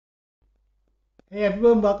Hey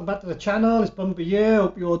everyone, welcome back to the channel. It's Bumper here.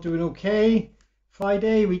 Hope you're all doing okay.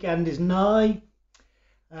 Friday, weekend is nigh.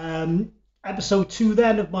 Episode 2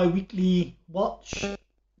 then of my weekly watch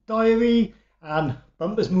diary and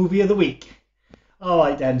Bumper's movie of the week.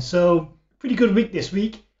 Alright then, so pretty good week this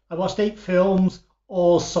week. I watched 8 films,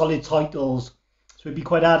 all solid titles. So it'd be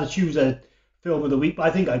quite hard to choose a film of the week, but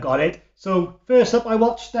I think I got it. So first up I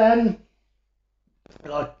watched and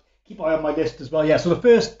I'll keep an eye on my list as well. Yeah, so the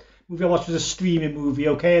first movie I watched was a streaming movie,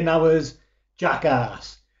 okay, and that was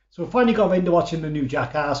Jackass. So I finally got around to watching the new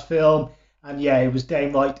Jackass film, and yeah, it was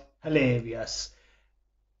downright hilarious.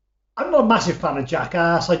 I'm not a massive fan of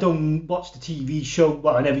Jackass. I don't watch the TV show.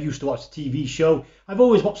 Well, I never used to watch the TV show. I've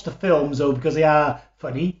always watched the films though because they are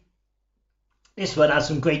funny. This one has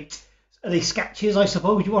some great, are they sketches, I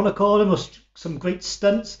suppose you want to call them, or some great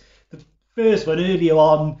stunts. The first one earlier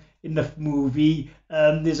on in the movie,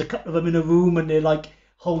 there's a couple of them in a room and they're like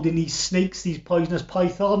holding these snakes, these poisonous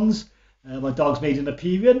pythons. My dog's made an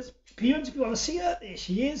appearance. If you want to see her, there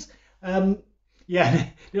she is. Yeah,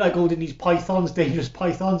 they're like holding these pythons, dangerous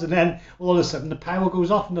pythons, and then all of a sudden the power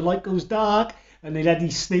goes off and the light goes dark, and they let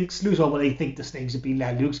these snakes loose. Well, they think the snakes have been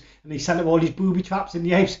let loose, and they set up all these booby traps in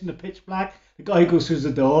the house in the pitch black. The guy goes through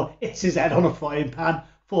the door, hits his head on a frying pan,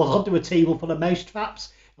 falls onto a table full of mouse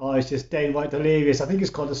traps. Oh, it's just downright hilarious. I think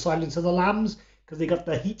it's called The Silence of the Lambs, because they got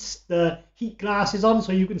the heat glasses on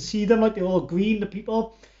so you can see them, like they're all green, the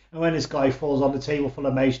people. And when this guy falls on the table full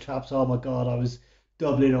of mouse traps, oh my god, I was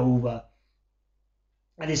doubling over.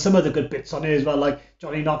 And there's some other good bits on here as well, like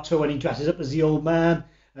Johnny Knoxville when he dresses up as the old man,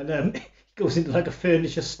 and he goes into like a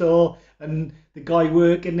furniture store, and the guy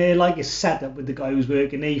working there, like, is set up with the guy who's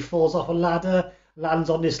working there. He falls off a ladder, lands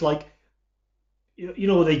on this like, you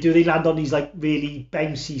know what they do, they land on these like really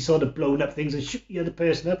bouncy sort of blown up things and shoot the other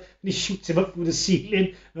person up, and he shoots him up through the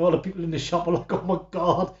ceiling, and all the people in the shop are like, oh my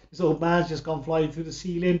god, this old man's just gone flying through the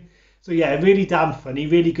ceiling. So yeah, really damn funny,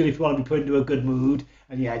 really good if you want to be put into a good mood,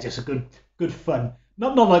 and yeah, just a good fun.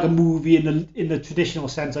 Not like a movie in the traditional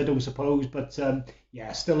sense, I don't suppose, but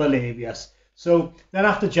yeah, still hilarious. So then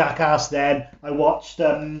after Jackass, then I watched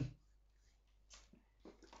The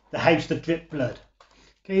House That Dripped Blood.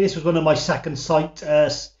 Okay, this was one of my second sight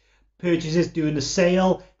purchases during the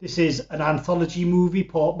sale. This is an anthology movie,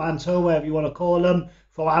 portmanteau, whatever you want to call them,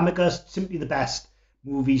 from Amicus. Simply the best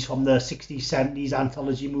movies from the 60s, 70s,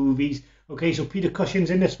 anthology movies. Okay, so Peter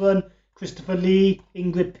Cushing's in this one, Christopher Lee,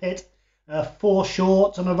 Ingrid Pitt, 4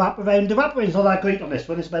 shorts and a wraparound. The wraparound's not that great on this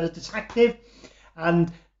one, it's about a detective,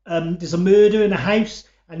 and there's a murder in a house,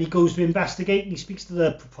 and he goes to investigate, and he speaks to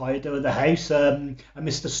the proprietor of the house, a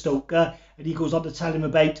Mr. Stoker, and he goes on to tell him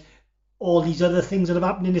about all these other things that have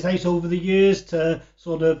happened in his house over the years to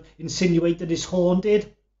sort of insinuate that it's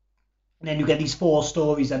haunted. And then you get these 4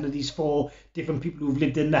 stories and these 4 different people who've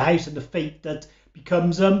lived in the house and the fate that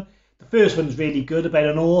becomes them. The first one's really good, about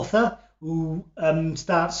an author who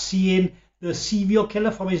starts seeing the serial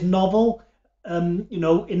killer from his novel, you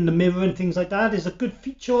know, in the mirror and things like that. There's a good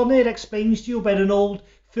feature on there that explains to you about an old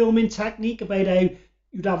filming technique, about how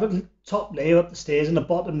you'd have a top layer up the stairs and a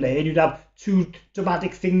bottom layer, and you'd have 2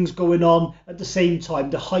 dramatic things going on at the same time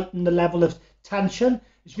to heighten the level of tension.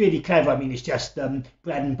 It's really clever. I mean, it's just bread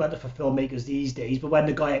and butter for filmmakers these days, but when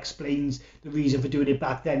the guy explains the reason for doing it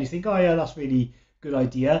back then, you think, oh yeah, that's really good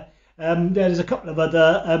idea. There's a couple of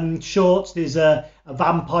other shorts. There's a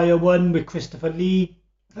vampire one with Christopher Lee,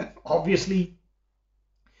 obviously.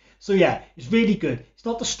 So yeah, it's really good. It's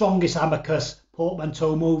not the strongest Amicus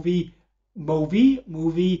portmanteau movie,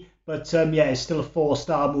 but yeah, it's still a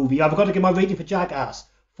 4-star movie. I've got to give my rating for Jackass,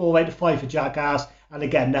 4 out of 5 for Jackass. And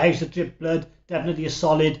again, The House That Dripped Blood, definitely a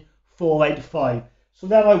solid 4 out of 5. So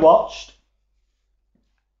then I watched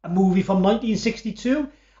a movie from 1962.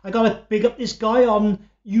 I got to big up this guy on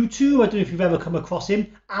YouTube. I don't know if you've ever come across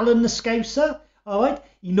him, Alan the Scouser. All right,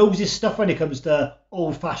 he knows his stuff when it comes to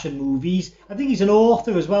old-fashioned movies. I think he's an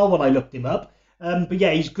author as well when I looked him up. But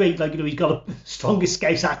yeah, he's great. Like, you know, he's got the strongest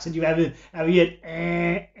Scouse accent you've ever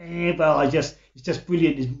heard. Well, it's just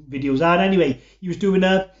brilliant, his videos are. And anyway, he was doing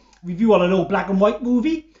a review on an old black and white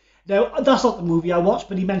movie. Now, that's not the movie I watched,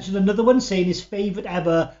 but he mentioned another one, saying his favourite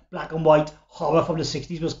ever black and white horror from the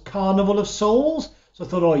 60s was Carnival of Souls. So I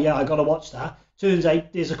thought, oh yeah, I got to watch that. Turns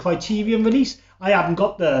out there's a Criterion release. I haven't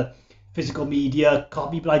got the physical media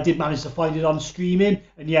copy, but I did manage to find it on streaming,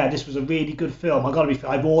 and yeah, this was a really good film. I gotta be fair,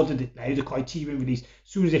 I've ordered it now, the Criterion release. As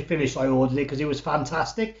soon as it finished, I ordered it because it was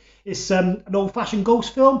fantastic. It's an old-fashioned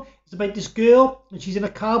ghost film. It's about this girl, and she's in a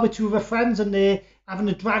car with 2 of her friends, and they're having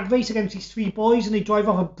a drag race against these 3 boys, and they drive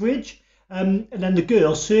off a bridge, and then the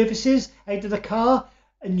girl surfaces out of the car,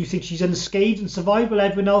 and you think she's unscathed and survived while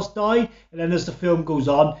everyone else died. And then as the film goes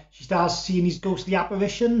on, she starts seeing these ghostly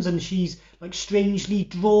apparitions, and she's like strangely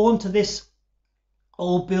drawn to this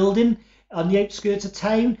old building on the outskirts of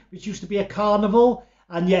town, which used to be a carnival.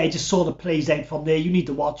 And yeah, it just sort of plays out from there. You need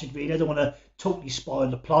to watch it, really. I don't want to totally spoil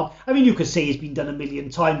the plot. I mean, you could say it's been done a million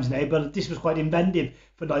times now, but this was quite inventive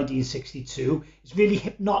for 1962. It's really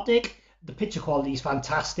hypnotic. The picture quality is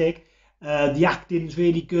fantastic. The acting's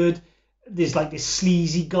really good. There's like this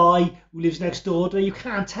sleazy guy who lives next door to her. You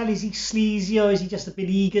can't tell, is he sleazy or is he just a bit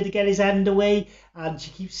eager to get his end away? And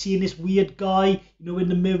she keeps seeing this weird guy, in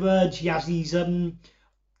the mirror. And she has these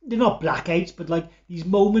they're not blackouts, but like these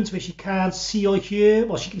moments where she can't see or hear.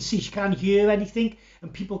 Well, she can see, she can't hear anything,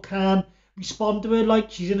 and people can't respond to her. Like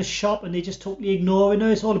she's in a shop and they're just totally ignoring her.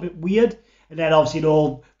 It's all a bit weird. And then obviously it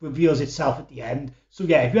all reveals itself at the end. So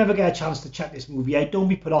yeah, if you ever get a chance to check this movie out, don't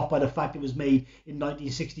be put off by the fact it was made in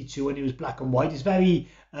 1962 and it was black and white. It's very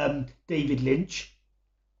David Lynch.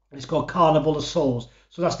 And it's called Carnival of Souls.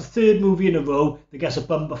 So that's the third movie in a row that gets a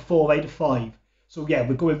bumper 4 out of 5. So yeah,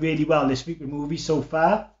 we're going really well this week with movies so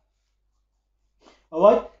far.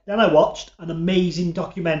 Alright, then I watched an amazing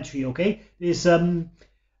documentary, okay? There's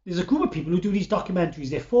a group of people who do these documentaries.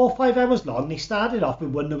 They're 4 or 5 hours long. They started off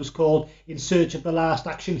with one that was called In Search of the Last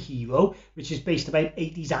Action Hero, which is based about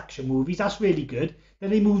 80s action movies. That's really good.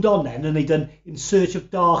 Then they moved on and they done In Search of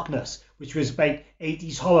Darkness, which was about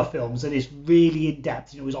 80s horror films, and it's really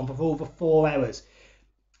in-depth. It was on for over 4 hours.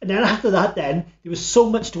 And then after that, then, there was so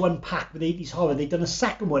much to unpack with 80s horror. They'd done a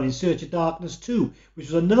second one, In Search of Darkness 2, which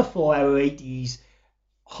was another 4-hour 80s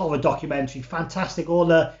horror documentary. Fantastic. All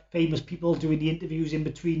the famous people doing the interviews in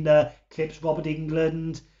between the clips. Robert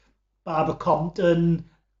Englund, Barbara Compton,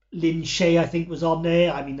 Lynn Shay, I think, was on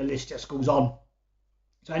there. I mean, the list just goes on.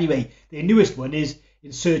 So anyway, their newest one is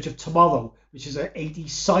In Search of Tomorrow, which is an 80s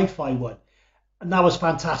sci-fi one. And that was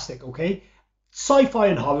fantastic, okay? Sci-fi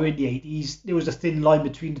and horror in the 80s, there was a thin line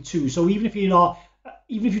between the two. So even if you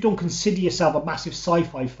don't consider yourself a massive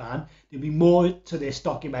sci-fi fan, there'll be more to this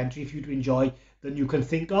documentary for you to enjoy than you can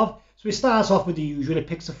think of. So it starts off with the usual. It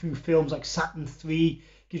picks a few films like Saturn 3,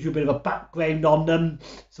 gives you a bit of a background on them,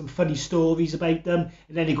 some funny stories about them,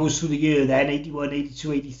 and then it goes through the year then, 81,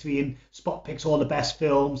 82, 83, and spot picks all the best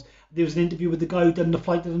films. There was an interview with the guy who done The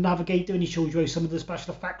Flight of the Navigator, and he showed you how some of the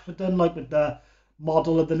special effects were done, like with the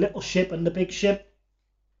model of the little ship and the big ship.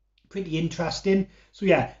 Pretty interesting. So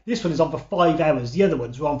yeah, this one is on for 5 hours. The other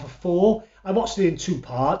ones were on for 4. I watched it in 2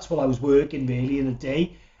 parts while I was working, really, in a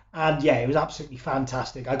day. And yeah, it was absolutely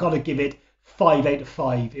fantastic. I got to give it 5 out of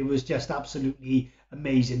 5. It was just absolutely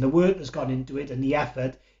amazing. The work that's gone into it and the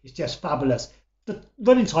effort is just fabulous. The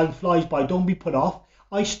running time flies by. Don't be put off.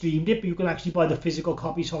 I streamed it, but you can actually buy the physical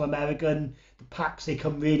copies from American. The packs, they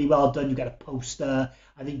come really well done. You get a poster.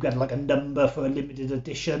 I think you get like a number for a limited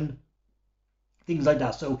edition. Things like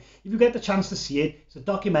that. So if you get the chance to see it, it's a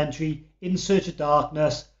documentary, In Search of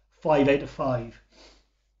Darkness, 5 out of 5.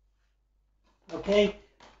 Okay.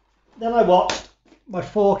 Then I watched my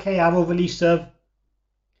 4K Arrow release of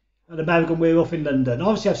An American Werewolf in London.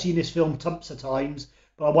 Obviously, I've seen this film tons of times,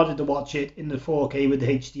 but I wanted to watch it in the 4K with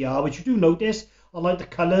the HDR, which you do notice on like the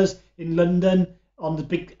colours in London on the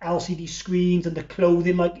big LCD screens and the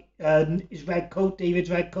clothing, like his red coat, David's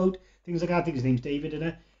red coat, things like that. I think his name's David, isn't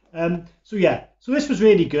it? So yeah, so this was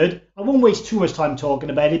really good. I won't waste too much time talking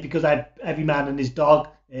about it because every man and his dog,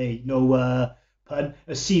 pun,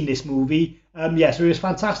 has seen this movie. Yeah, so it was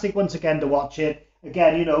fantastic once again to watch it.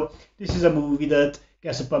 Again, this is a movie that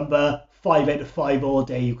gets a bumper 5 out of 5 all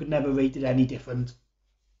day. You could never rate it any different.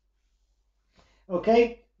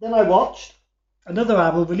 Okay, then I watched another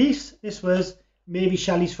Arrow release. This was Mary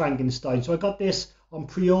Shelley's Frankenstein. So I got this on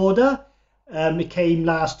pre-order. It came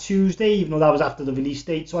last Tuesday, even though that was after the release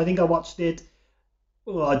date. So I think I watched it,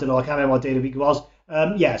 I don't know, I can't remember what day of the week it was.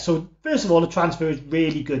 Yeah, so first of all, the transfer is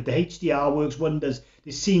really good. The HDR works wonders.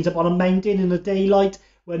 There's scenes up on a mountain in the daylight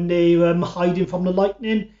when they're hiding from the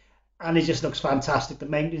lightning, and it just looks fantastic. The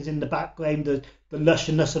mountains in the background, the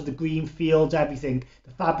lushness of the green fields, everything.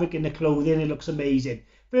 The fabric in the clothing, it looks amazing.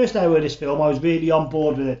 First hour of this film, I was really on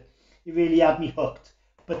board with it. It really had me hooked.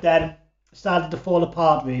 But then it started to fall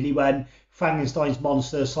apart, really, when Frankenstein's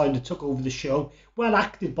monster kind of took over the show. Well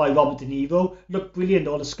acted by Robert De Niro. Looked brilliant,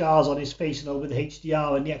 all the scars on his face and all with the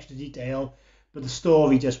HDR and the extra detail. But the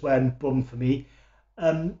story just went bum for me.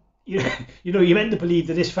 You're meant to believe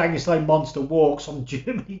that this Frankenstein monster walks from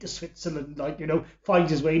Germany to Switzerland,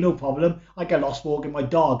 finds his way, no problem. I get lost walking my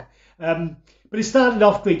dog. But it started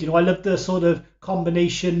off great. I love the sort of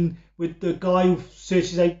combination with the guy who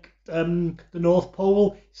searches out the North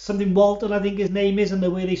Pole. Something Walton, I think his name is, and the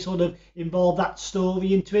way they sort of involve that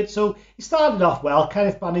story into it. So it started off well.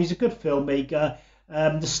 Kenneth Branagh, he's a good filmmaker.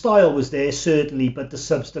 The style was there, certainly, but the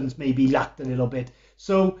substance maybe lacked a little bit.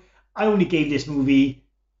 So I only gave this movie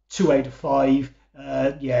 2 out of 5.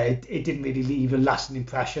 It didn't really leave a lasting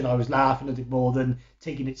impression. I was laughing at it more than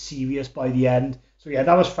taking it serious by the end. So yeah,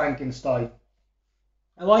 that was Frankenstein.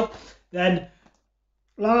 All right, then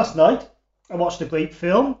last night I watched a great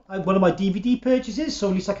film. One of my DVD purchases, so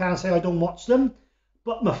at least I can't say I don't watch them.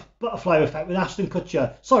 Butterfly Effect with Ashton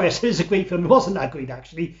Kutcher. Sorry, I said it's a great film. It wasn't that great,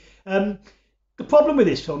 actually. The problem with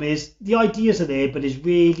this film is the ideas are there, but it's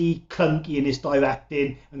really clunky in its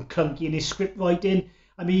directing and clunky in its script writing.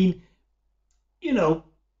 I mean, you know,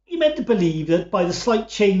 you're meant to believe that by the slight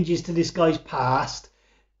changes to this guy's past,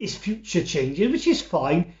 his future changes, which is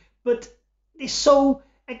fine, but it's so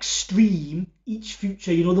extreme, each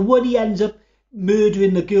future. You know, the one he ends up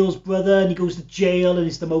murdering the girl's brother and he goes to jail and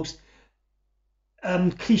it's the most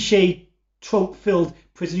cliche, trope-filled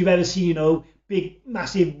prison you've ever seen, you know, big,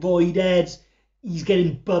 massive void heads, he's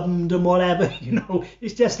getting bummed and whatever, you know.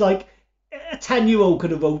 It's just like a 10-year-old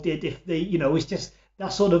could have wrote it if they, you know, it's just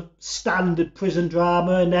that sort of standard prison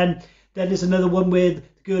drama. And then there's another one where the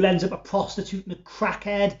girl ends up a prostitute and a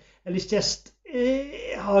crackhead, and it's just,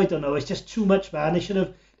 I don't know, it's just too much, man. They should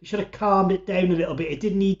have calmed it down a little bit. It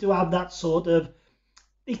didn't need to have that sort of,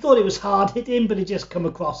 they thought it was hard hitting, but it just come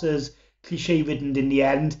across as cliche ridden in the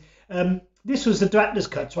end. This was the director's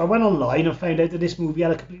cut, so I went online and found out that this movie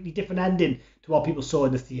had a completely different ending to what people saw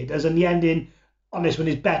in the theatres, and the ending on this one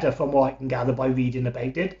is better from what I can gather by reading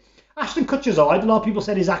about it. Ashton Kutcher's alright. A lot of people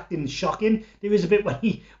said his acting is shocking. There is a bit when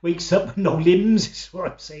he wakes up with no limbs, is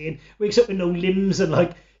what I'm saying. Wakes up with no limbs and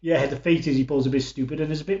like, yeah, the faces he pulls a bit stupid, and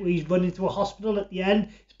there's a bit where he's running through a hospital at the end.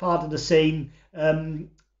 It's part of the same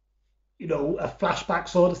you know, a flashback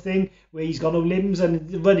sort of thing where he's got no limbs, and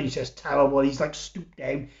the running's just terrible. He's like stooped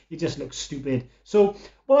down. He just looks stupid. So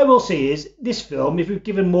what I will say is this film, if we've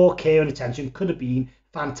given more care and attention, could have been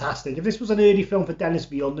fantastic. If this was an early film for Denis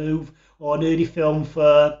Villeneuve or an early film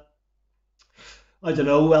for, I don't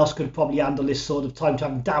know, who else could probably handle this sort of time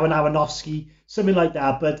travel, Darren Aronofsky, something like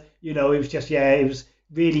that. But, you know, it was just, yeah, it was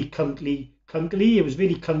really clunkily. It was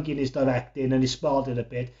really clunky in his directing, and he spoiled it a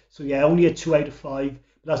bit. So yeah, only a 2 out of 5.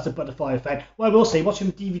 That's the Butterfly Effect. Well, I will say,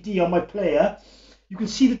 watching the DVD on my player, you can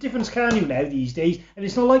see the difference, can you, now these days? And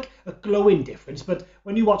it's not like a glowing difference, but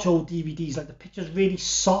when you watch old DVDs, like the picture's really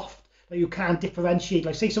soft, like you can't differentiate.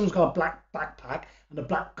 Like say someone's got a black backpack and a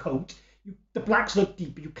black coat, the blacks look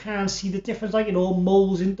deep, but you can't see the difference, like it all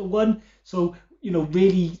molds into one. So, you know,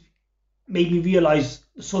 really made me realise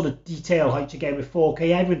the sort of detail height you get with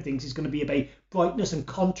 4K. Everyone thinks it's going to be about brightness and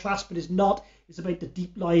contrast, but it's not. It's about the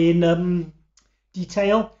deep lying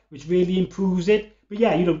detail, which really improves it. But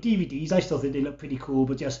yeah, you know, DVDs, I still think they look pretty cool,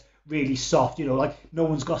 but just really soft, you know, like no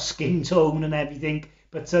one's got skin tone and everything.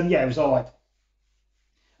 But yeah, it was alright.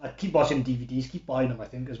 I keep watching DVDs, keep buying them, I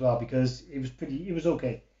think, as well, because it was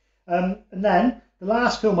okay. And then the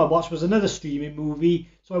last film I watched was another streaming movie.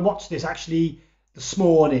 So I watched this actually this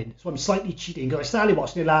morning. So I'm slightly cheating because I started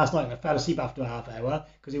watching it last night and I fell asleep after a half hour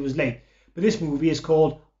because it was late. But this movie is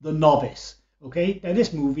called The Novice. Okay, now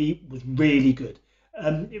this movie was really good.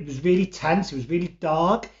 It was really tense. It was really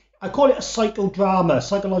dark. I call it a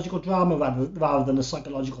psychological drama rather than a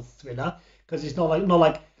psychological thriller, because it's not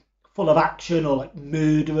like full of action or like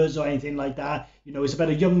murderers or anything like that. You know, it's about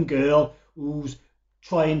a young girl who's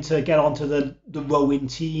trying to get onto the rowing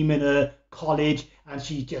team in a college, and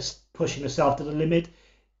she's just pushing herself to the limit.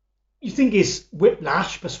 You think it's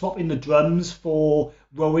Whiplash for swapping the drums for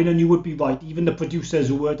rowing, and you would be right. Even the producers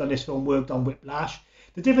who worked on this film worked on Whiplash.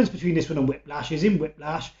 The difference between this one and Whiplash is in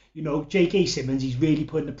Whiplash, you know, J.K. Simmons, he's really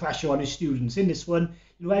putting the pressure on his students. In this one,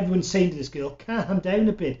 you know, everyone's saying to this girl, calm down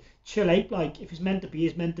a bit, chill out, like, if it's meant to be,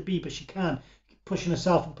 it's meant to be, but she can't. Pushing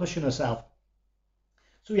herself.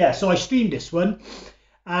 So yeah, so I streamed this one,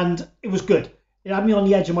 and it was good. It had me on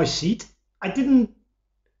the edge of my seat. I didn't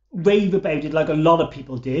rave about it like a lot of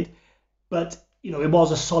people did, but, you know, it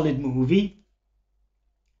was a solid movie.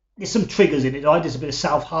 There's some triggers in it, right? There's a bit of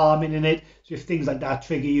self-harming in it. So if things like that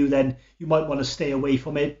trigger you, then you might want to stay away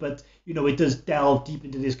from it. But, you know, it does delve deep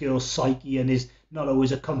into this girl's psyche and is not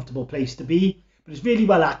always a comfortable place to be. But it's really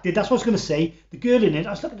well acted. That's what I was going to say. The girl in it,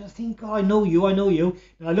 I was looking at it and thinking, oh, I know you.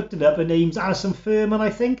 And I looked it up. Her name's Alison Furman, I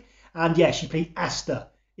think. And yeah, she played Esther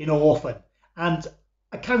in Orphan. And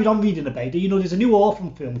I carried on reading about it. You know, there's a new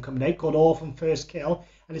Orphan film coming out called Orphan First Kill.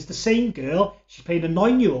 And it's the same girl. She's playing a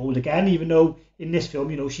 9-year-old again, even though in this film,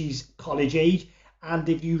 you know, she's college age. And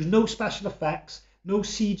they've used no special effects, no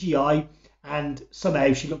CGI. And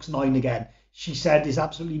somehow she looks 9 again. she said is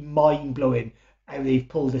absolutely mind-blowing how they've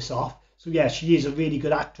pulled this off. So yeah, she is a really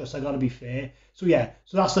good actress, I gotta be fair. So yeah,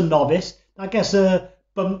 so that's The Novice. I guess a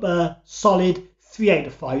bumper solid 3 out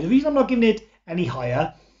of 5. The reason I'm not giving it any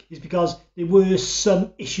higher is because there were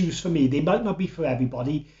some issues for me. They might not be for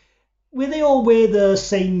everybody. Where they all wear the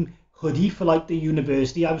same hoodie for like the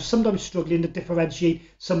university, I was sometimes struggling to differentiate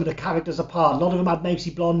some of the characters apart. A lot of them had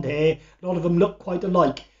nicely blonde hair, a lot of them looked quite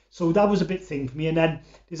alike. So that was a bit thing for me. And then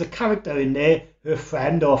there's a character in there, her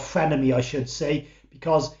friend, or frenemy I should say,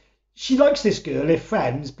 because she likes this girl, they're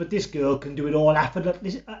friends, but this girl can do it all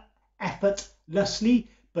effortlessly,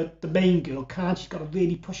 but the main girl can't. She's got to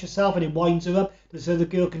really push herself and it winds her up. This other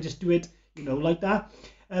girl can just do it, you know, like that.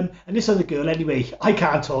 And this other girl, anyway, I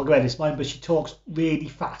can't talk about this mine, but she talks really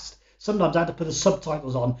fast. Sometimes I had to put the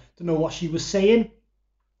subtitles on to know what she was saying.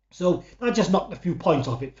 So that just knocked a few points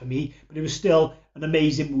off it for me, but it was still an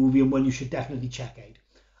amazing movie and one you should definitely check out.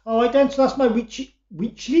 All right then, so that's my weekly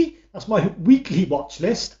watch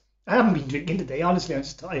list. I haven't been drinking today, honestly, I'm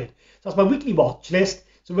just tired. So that's my weekly watch list.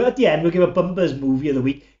 So at the end, we'll give a Bumpers movie of the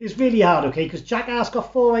week. It's really hard, okay, because Jackass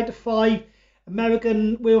got 4 out of 5.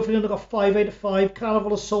 American Werewolf in London got 5 out of 5.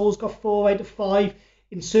 Carnival of Souls got 4 out of 5.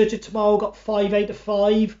 In Search of Tomorrow got 5 out of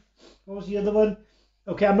 5. What was the other one?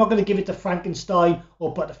 Okay, I'm not going to give it to Frankenstein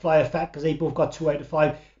or Butterfly Effect because they both got 2 out of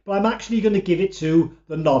 5. But I'm actually going to give it to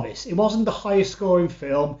The Novice. It wasn't the highest scoring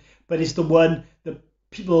film, but it's the one that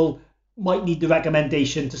people might need the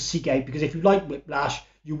recommendation to seek out, because if you like Whiplash,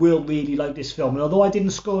 you will really like this film. And although I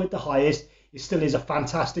didn't score it the highest, it still is a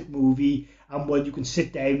fantastic movie and one you can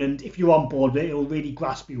sit down and if you're on board with it, it'll really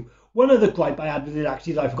grasp you. One other gripe I had with it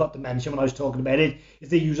actually that I forgot to mention when I was talking about it is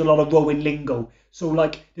they use a lot of rowing lingo. So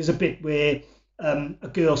like there's a bit where a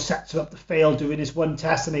girl sets her up to fail doing this one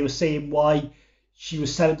test and they were saying why she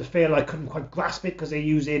was set up to fail. I couldn't quite grasp it because they're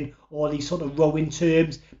using all these sort of rowing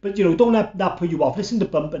terms. But you know, don't let that put you off. Listen to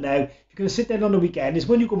Bumper now. If you're going to sit down on the weekend, it's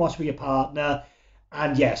when you can watch with your partner.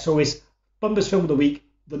 And yeah, so it's Bumper's Film of the Week,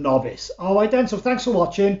 The Novice. All right then, so thanks for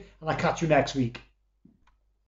watching and I'll catch you next week.